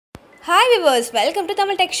Hi viewers, welcome to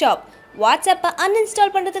Tamil Tech Shop. WhatsApp uninstall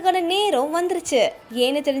பண்றதுக்கான நேரம் வந்துருச்சு.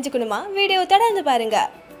 ஏன்னு தெரிஞ்சுக்கணுமா? வீடியோ தொடர்ந்து பாருங்க.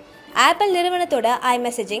 Apple நிறுவனத்தோட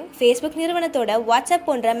iMessaging, Facebook நிறுவனத்தோட WhatsApp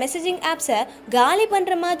போன்ற மெசேஜிங் ஆப்ஸை காலி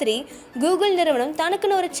பண்ற மாதிரி Google நிறுவனம்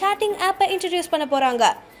தனக்குன்னு ஒரு chatting ஆப்பை இன்ட்ரோடியூஸ் பண்ண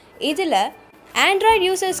போறாங்க. இதுல Android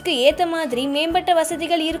யூசர்ஸ்க்கு ஏத்த மாதிரி மேம்பட்ட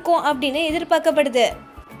வசதிகள் இருக்கும் அப்படின்னு எதிர்பார்க்கப்படுது.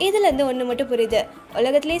 இதுல இருந்து ஒன்று மட்டும் புரியுது.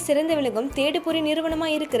 உலகத்திலே சிறந்து விளங்கும் தேடுபொறி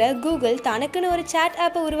நிறுவனமாக இருக்கிற கூகுள் தனக்குன்னு ஒரு சாட்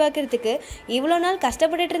ஆப்பை உருவாக்குறதுக்கு இவ்வளோ நாள்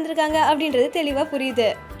கஷ்டப்பட்டுட்டு இருந்திருக்காங்க அப்படின்றது தெளிவாக புரியுது.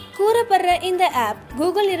 கூறப்படுற இந்த ஆப்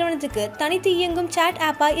கூகுள் நிறுவனத்துக்கு தனித்து இயங்கும் சாட்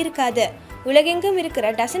ஆப்பாக இருக்காது. உலகெங்கும்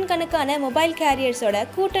இருக்கிற டசன் கணக்கான மொபைல் கேரியர்ஸோட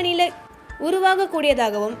கூட்டணியில்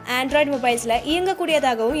உருவாகக்கூடியதாகவும் ஆண்ட்ராய்டு மொபைல்ஸில்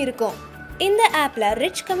இயங்கக்கூடியதாகவும் இருக்கும். இந்த ஆப்பில்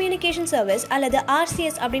ரிச் கம்யூனிகேஷன் சர்வீஸ் அல்லது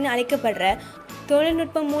RCS அப்படின்னு அழைக்கப்படுற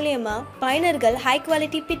தொழில்நுட்பம் மூலமா பயனர்கள் high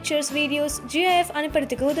quality pictures, videos, GIF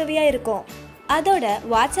அனுப்புறதுக்கு உதவியாக இருக்கும். அதோட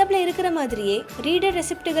வாட்ஸ்அப்பில் இருக்கிற மாதிரியே ரீடர்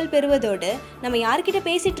ரெசிப்டுகள் பெறுவதோடு நம்ம யார்கிட்ட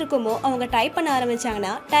பேசிகிட்டு இருக்கோமோ அவங்க டைப் பண்ண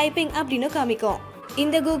ஆரம்பித்தாங்கன்னா டைப்பிங் அப்படின்னு காமிக்கும்.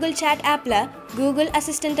 இந்த கூகுள் சாட் ஆப்பில் கூகுள்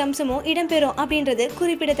அசிஸ்டன்ட் அம்சமும் இடம்பெறும் அப்படின்றது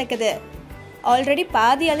குறிப்பிடத்தக்கது. ஆல்ரெடி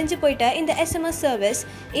பாதி அழிஞ்சு போயிட்ட இந்த SMS சர்வீஸ்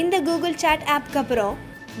இந்த கூகுள் சாட் ஆப்க்கு அப்புறம்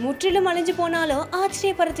முற்றிலும் அழிஞ்சு போனாலும்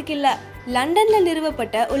ஆச்சரியப்படுறதுக்கு இல்லை. லண்டன்ல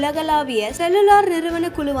நிறுவப்பட்ட உலகளாவிய செல்லுலார் நிறுவன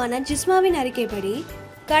குழுவான ஜிஸ்மாவின் அறிக்கைப்படி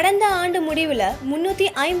கடந்த ஆண்டு முடிவில்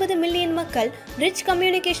 350 மில்லியன் மக்கள் ரிச்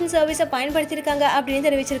கம்யூனிகேஷன் சர்வீஸை பயன்படுத்தியிருக்காங்க அப்படின்னு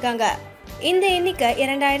தெரிவிச்சிருக்காங்க. இந்த எண்ணிக்கை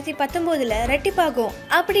 2019 ரெட்டிப்பாகும்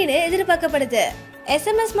அப்படின்னு எதிர்பார்க்கப்படுது.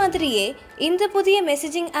 SMS மாதிரியே இந்த புதிய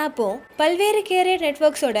மெசேஜிங் ஆப்பும் பல்வேறு கேரியர்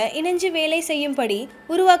நெட்வொர்க்ஸோட இணைஞ்சு வேலை செய்யும்படி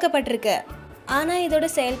உருவாக்கப்பட்டிருக்கு. ஆனால் இதோட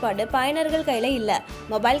செயல்பாடு பயனர்கள் கையில் இல்லை,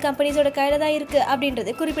 மொபைல் கம்பெனிஸோட கையில் தான் இருக்குது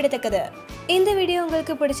அப்படின்றது குறிப்பிடத்தக்கது. இந்த வீடியோ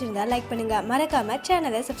உங்களுக்கு பிடிச்சிருந்தா லைக் பண்ணுங்கள், மறக்காமல்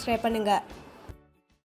சேனலை சப்ஸ்கிரைப் பண்ணுங்கள்.